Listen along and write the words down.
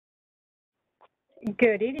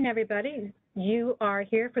Good evening, everybody. You are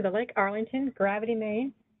here for the Lake Arlington Gravity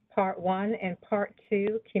Main Part 1 and Part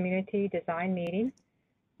 2 Community Design Meeting.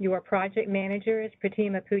 Your project manager is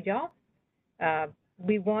Pratima Pujal.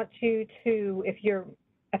 We want you to,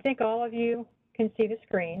 I think all of you can see the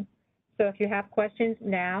screen. So if you have questions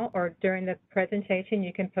now or during the presentation,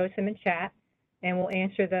 you can post them in chat, and we'll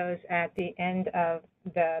answer those at the end of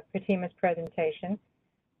Pratima's presentation.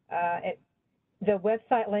 The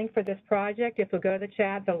website link for this project, if we go to the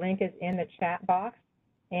chat, the link is in the chat box,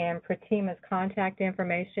 and Pratima's contact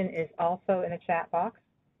information is also in the chat box.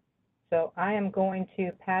 So I am going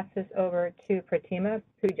to pass this over to Pratima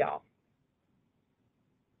Pujal.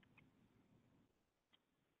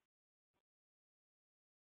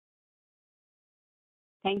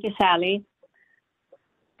 Thank you, Sally.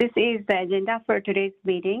 This is the agenda for today's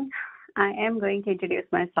meeting. I am going to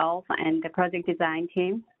introduce myself and the project design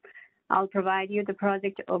team. I'll provide you the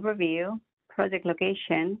project overview, project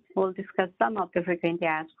location. We'll discuss some of the frequently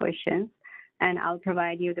asked questions, and I'll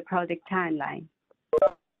provide you the project timeline.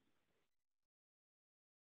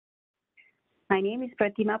 My name is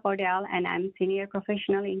Pratima Pujal, and I'm Senior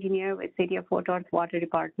Professional Engineer with City of Fort Worth Water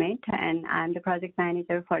Department, and I'm the project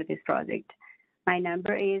manager for this project. My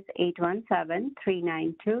number is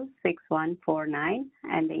 817-392-6149,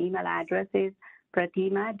 and the email address is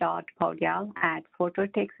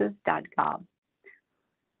pratima.pujal@fortworthtexas.gov.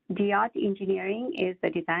 Diot Engineering is the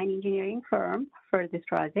design engineering firm for this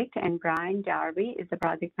project, and Brian Darby is the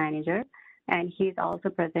project manager, and he's also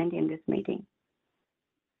present in this meeting.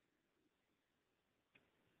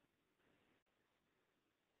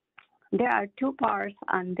 There are two parts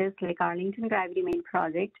on this Lake Arlington Gravity Main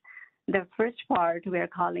project. The first part, we're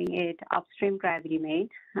calling it upstream gravity main,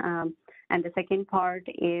 and the second part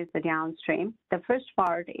is the downstream. The first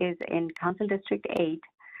part is in Council District 8,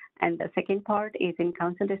 and the second part is in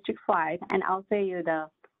Council District 5, and I'll show you the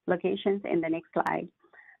locations in the next slide.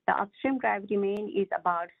 The upstream gravity main is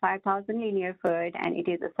about 5,000 linear foot, and it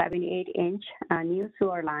is a 78-inch new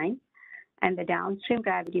sewer line. And the downstream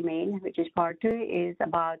gravity main, which is part 2, is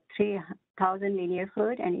about 3,000 linear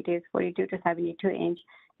foot, and it is 42 to 72-inch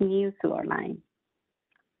new sewer line.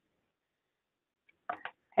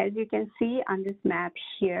 As you can see on this map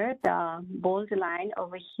here, the bold line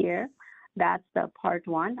over here, that's the part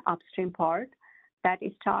 1, upstream part. That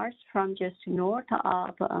starts from just north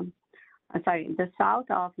of, the south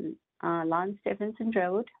of Lon Stephenson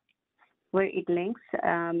Road, where it links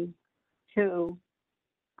to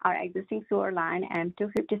our existing sewer line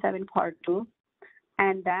M257 part 2,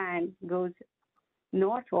 and then goes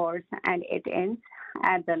northwards, and it ends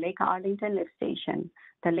at the Lake Arlington lift station.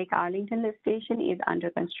 The Lake Arlington lift station is under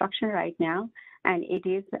construction right now, and it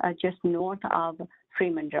is just north of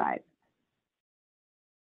Freeman Drive.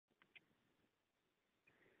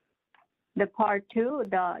 The part 2,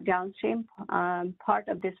 the downstream part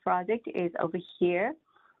of this project, is over here.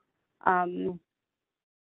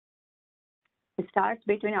 It starts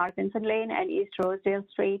between Arkansas Lane and East Rosedale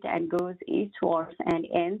Street and goes eastwards and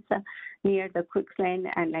ends near the Crooks Lane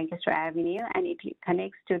and Lancaster Avenue, and it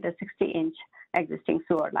connects to the 60-inch existing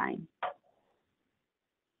sewer line.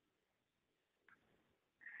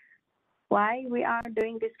 Why we are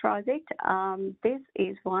doing this project? This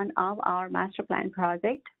is one of our master plan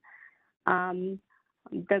projects.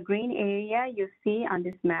 The green area you see on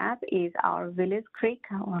this map is our Willis Creek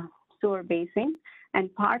sewer basin,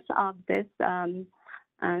 and parts of this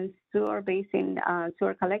sewer basin,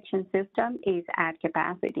 sewer collection system is at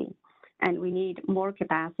capacity, and we need more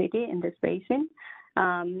capacity in this basin.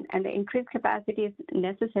 And the increased capacity is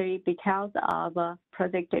necessary because of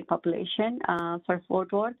projected population for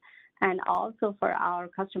Fort Worth, and also for our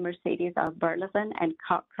customer cities of Burleson and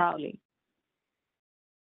Crowley.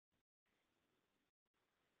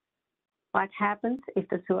 What happens if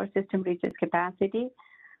the sewer system reaches capacity?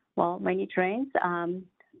 Well, when it rains,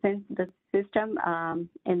 since the system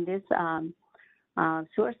in this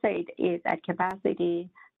sewer site is at capacity,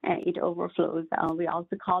 it overflows. We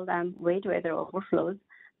also call them wet weather overflows.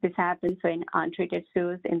 This happens when untreated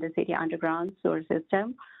sewers in the city underground sewer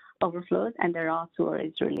system overflows and the raw sewer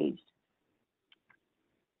is released.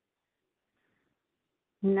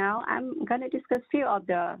 Now I'm going to discuss a few of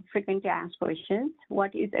the frequently asked questions.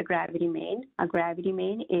 What is a gravity main? A gravity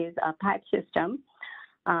main is a pipe system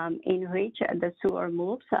in which the sewer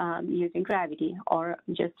moves using gravity or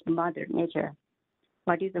just Mother Nature.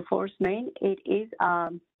 What is the force main? It is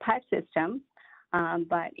a pipe system,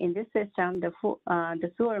 but in this system, the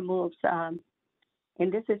sewer moves. In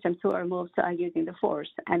this system, sewer moves using the force,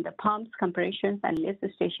 and the pumps, compressions, and lift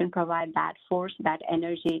station provide that force, that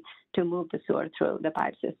energy to move the sewer through the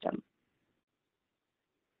pipe system.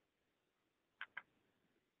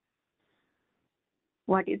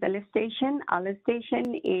 What is a lift station? A lift station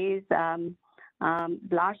is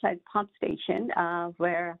large-size pump station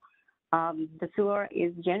where the sewer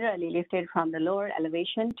is generally lifted from the lower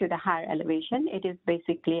elevation to the higher elevation. It is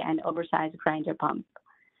basically an oversized grinder pump.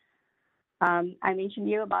 I mentioned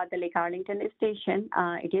you about the Lake Arlington lift station.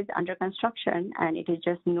 It is under construction, and it is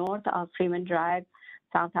just north of Freeman Drive,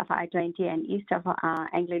 south of I-20, and east of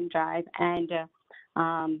Anglin Drive. And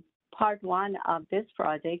part one of this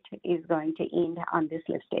project is going to end on this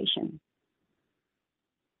lift station.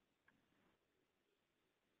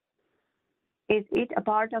 Is it a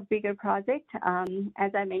part of bigger project?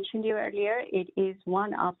 As I mentioned you earlier, it is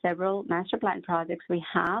one of several master plan projects we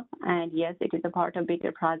have, and yes, it is a part of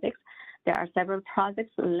bigger projects. There are several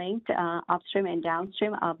projects linked upstream and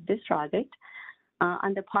downstream of this project.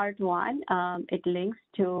 On the part one, it links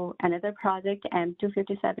to another project,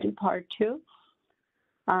 M257 Part 2.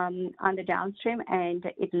 On the downstream, and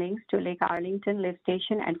it links to Lake Arlington lift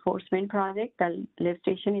station and force main project. The lift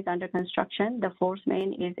station is under construction. The force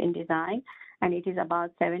main is in design, and it is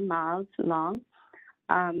about 7 miles long.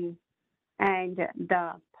 And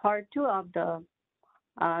the part two of the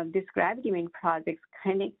this gravity main project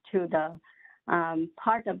connect to the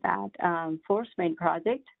part of that force main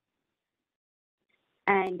project,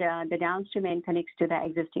 and the downstream main connects to the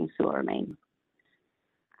existing sewer main.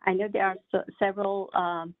 I know there are several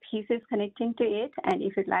pieces connecting to it, and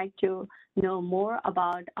if you'd like to know more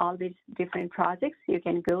about all these different projects, you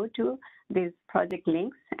can go to these project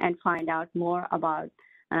links and find out more about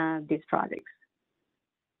these projects.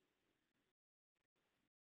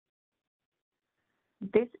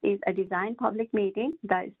 This is a design public meeting.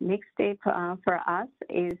 The next step for us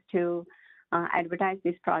is to advertise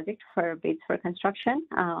this project for bids for construction,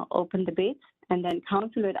 open the bids, and then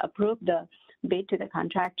council will approve the bid to the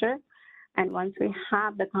contractor. And once we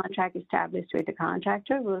have the contract established with the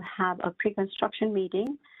contractor, we'll have a pre-construction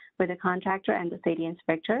meeting with the contractor and the city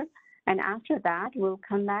inspector. And after that, we'll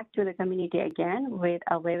come back to the community again with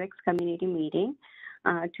a WebEx community meeting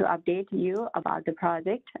to update you about the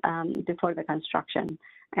project before the construction.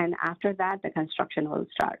 And after that, the construction will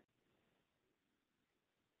start.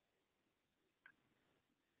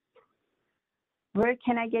 Where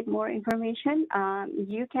can I get more information?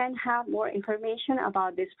 You can have more information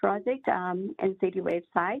about this project in city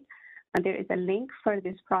website. There is a link for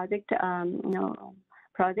this project,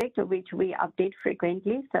 project which we update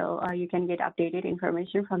frequently, so you can get updated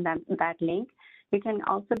information from that link. You can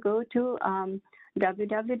also go to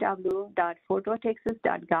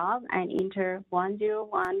www.phototexas.gov and enter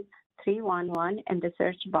 101311 in the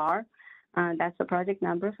search bar. That's the project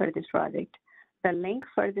number for this project. The link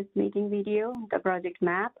for this meeting video, the project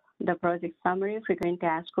map, the project summary, frequently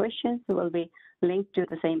asked questions will be linked to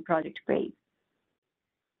the same project page.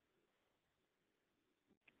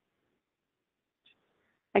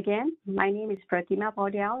 Again, my name is Pratima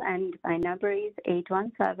Paudyal, and my number is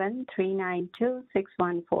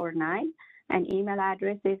 817-392-6149, and email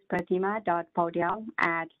address is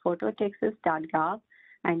pratima.paudyal@phototexas.gov,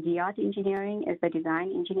 and Diot Engineering is the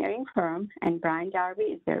design engineering firm, and Brian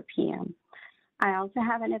Darby is their PM. I also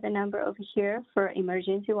have another number over here for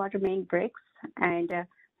emergency water main breaks and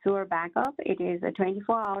sewer backup. It is a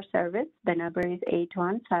 24-hour service. The number is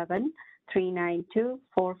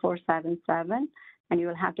 817-392-4477, and you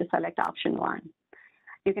will have to select option 1.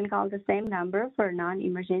 You can call the same number for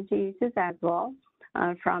non-emergency uses as well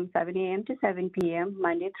from 7 a.m. to 7 p.m.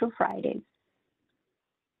 Monday through Friday.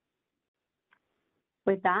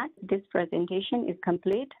 With that, this presentation is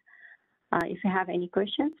complete. If you have any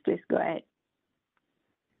questions, please go ahead.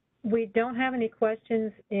 We don't have any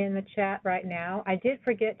questions in the chat right now. I did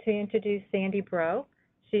forget to introduce Sandy Bro.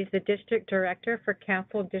 She's the District Director for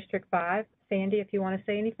Council District 5. Sandy, if you want to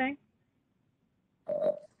say anything.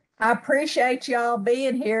 I appreciate y'all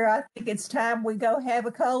being here. I think it's time we go have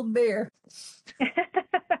a cold beer.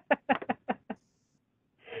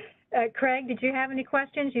 Craig, did you have any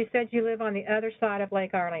questions? You said you live on the other side of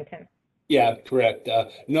Lake Arlington. Yeah, correct.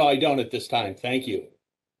 No, I don't at this time. Thank you.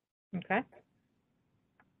 Okay.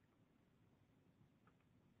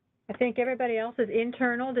 I think everybody else is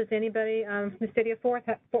internal. Does anybody from the city of Fort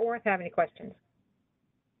Worth have any questions?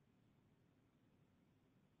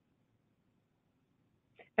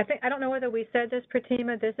 I don't know whether we said this,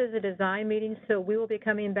 Pratima. This is a design meeting, so we will be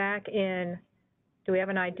coming back in. Do we have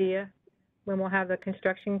an idea when we'll have the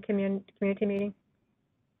construction community meeting?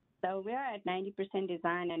 So we are at 90%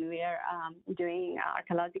 design, and we are doing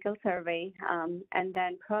archaeological survey, and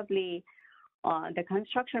then probably the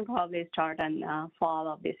construction probably start in fall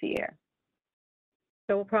of this year.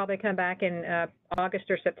 So we'll probably come back in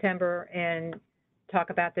August or September and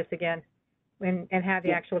talk about this again. and have the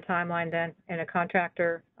Yes. actual timeline then and a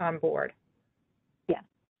contractor on board? Yeah.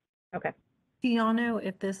 Okay. Do y'all know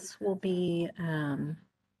if this will be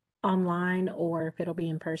online or if it'll be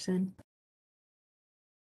in person?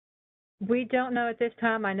 We don't know at this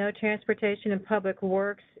time. I know Transportation and Public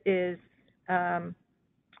Works is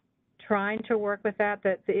trying to work with that,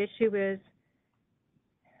 but the issue is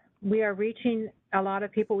we are reaching a lot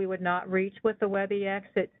of people we would not reach with the WebEx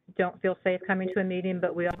that don't feel safe coming to a meeting,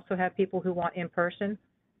 but we also have people who want in person.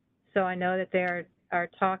 So I know that they are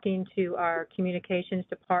talking to our communications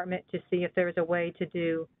department to see if there is a way to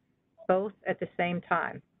do both at the same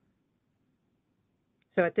time.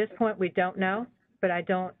 So at this point, we don't know, but I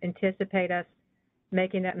don't anticipate us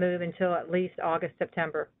making that move until at least August,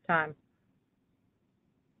 September time.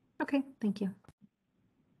 Okay, thank you.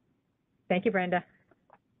 Thank you, Brenda.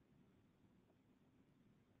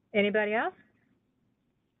 Anybody else?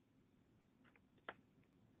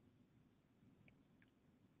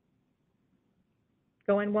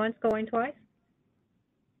 Going once, going twice?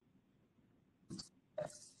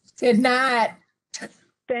 Good night.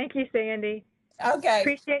 Thank you, Sandy. Okay.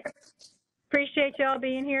 Appreciate y'all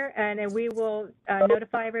being here, and we will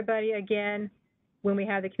notify everybody again when we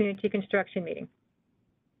have the community construction meeting.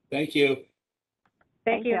 Thank you.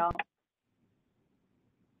 Thank you. Y'all.